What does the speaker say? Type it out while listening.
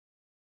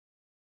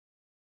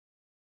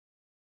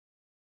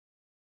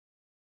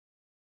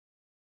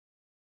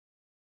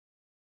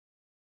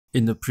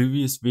In the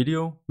previous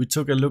video, we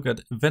took a look at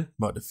event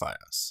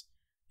modifiers.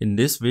 In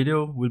this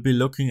video, we'll be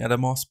looking at a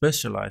more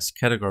specialized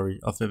category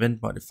of event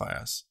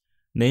modifiers,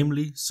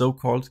 namely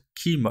so-called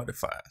key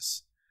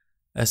modifiers.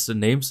 As the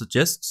name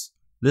suggests,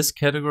 this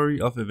category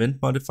of event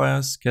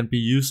modifiers can be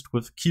used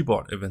with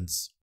keyboard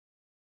events.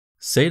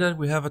 Say that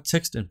we have a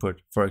text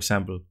input, for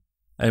example,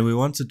 and we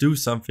want to do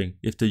something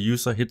if the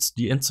user hits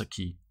the enter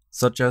key,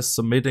 such as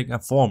submitting a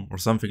form or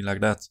something like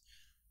that.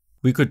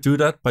 We could do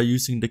that by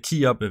using the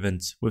keyUp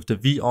event with the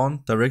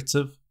v_on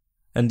directive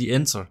and the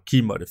enter key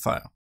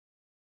modifier.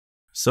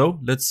 So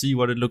let's see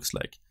what it looks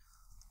like.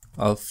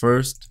 I'll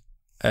first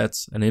add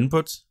an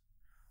input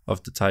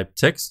of the type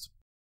text,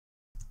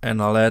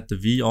 and I'll add the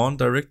v_on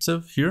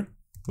directive here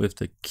with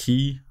the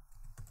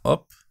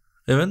keyUp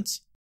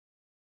event.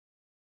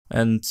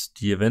 And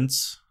the event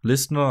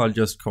listener I'll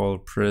just call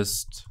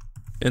pressed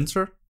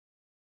enter.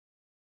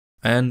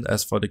 And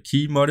as for the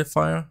key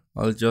modifier,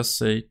 I'll just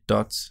say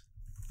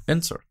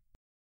 .enter.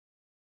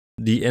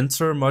 The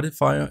enter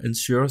modifier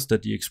ensures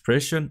that the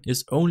expression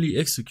is only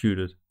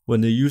executed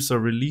when the user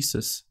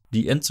releases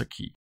the enter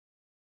key.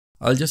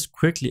 I'll just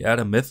quickly add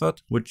a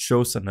method which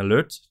shows an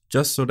alert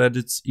just so that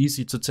it's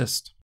easy to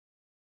test.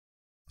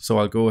 So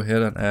I'll go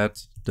ahead and add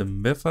the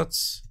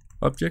methods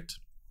object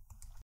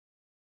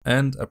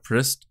and a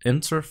pressed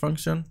enter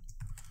function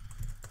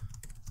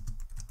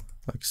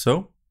like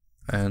so,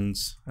 and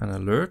an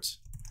alert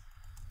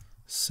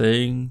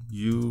saying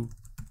you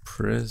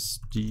press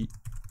the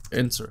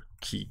enter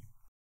key.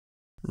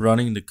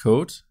 Running the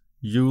code,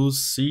 you'll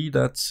see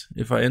that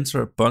if I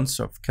enter a bunch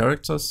of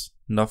characters,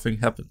 nothing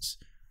happens.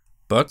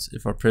 But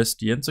if I press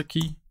the enter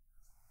key,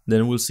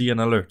 then we'll see an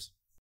alert.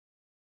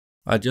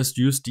 I just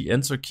used the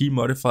enter key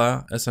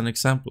modifier as an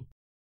example.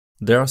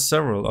 There are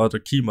several other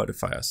key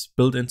modifiers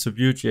built into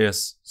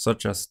Vue.js,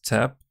 such as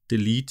tab,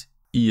 delete,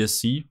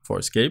 ESC for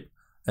escape,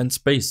 and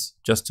space,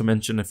 just to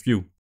mention a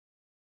few.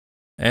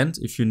 And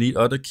if you need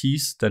other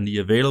keys than the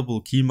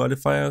available key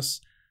modifiers,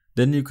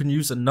 then you can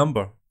use a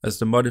number as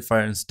the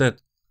modifier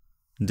instead.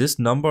 This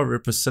number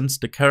represents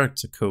the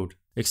character code,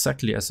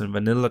 exactly as in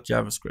vanilla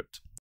JavaScript.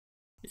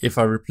 If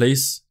I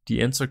replace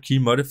the enter key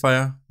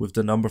modifier with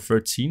the number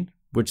 13,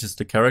 which is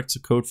the character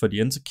code for the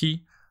enter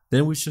key,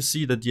 then we should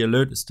see that the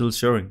alert is still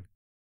showing.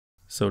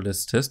 So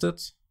let's test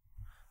it.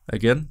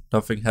 Again,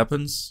 nothing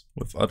happens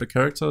with other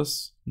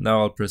characters.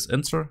 Now I'll press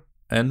enter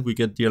and we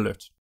get the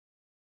alert.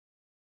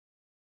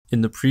 In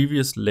the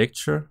previous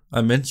lecture,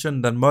 I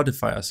mentioned that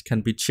modifiers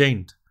can be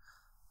chained.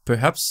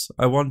 Perhaps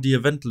I want the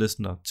event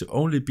listener to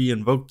only be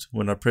invoked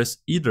when I press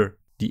either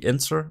the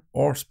enter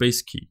or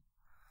space key.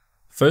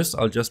 First,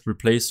 I'll just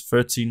replace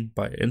 13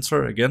 by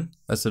enter again,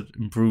 as it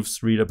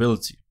improves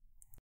readability.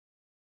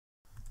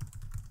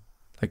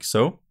 Like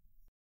so.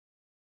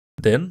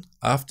 Then,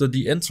 after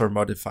the enter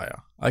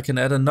modifier, I can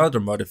add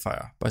another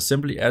modifier by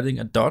simply adding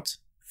a dot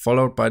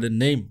followed by the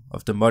name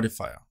of the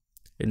modifier.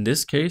 In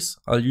this case,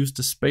 I'll use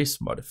the space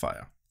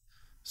modifier.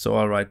 So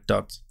I'll write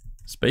dot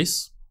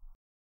space.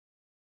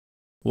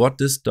 What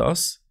this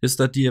does is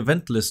that the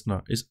event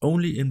listener is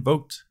only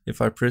invoked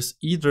if I press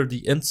either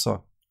the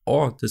enter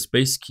or the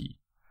space key.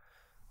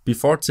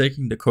 Before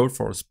taking the code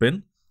for a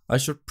spin, I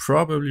should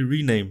probably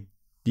rename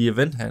the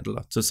event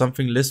handler to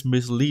something less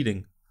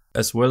misleading,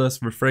 as well as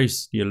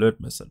rephrase the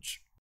alert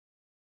message.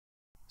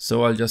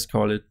 So I'll just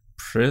call it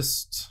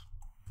pressed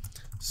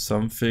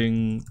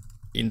something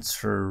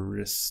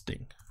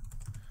interesting,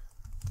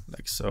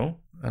 like so,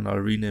 and I'll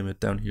rename it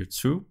down here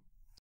too.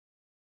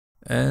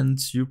 And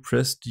you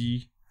press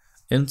the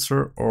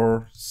enter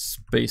or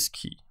space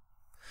key.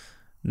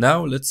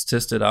 Now let's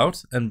test it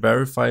out and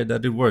verify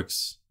that it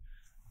works.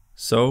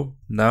 So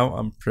now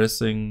I'm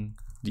pressing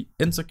the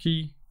enter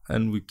key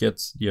and we get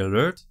the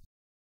alert.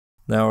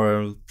 Now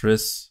I'll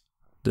press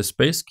the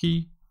space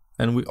key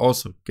and we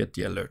also get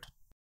the alert.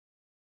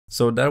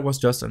 So that was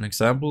just an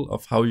example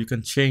of how you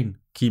can chain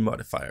key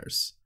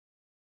modifiers.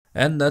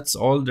 And that's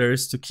all there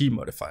is to key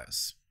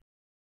modifiers.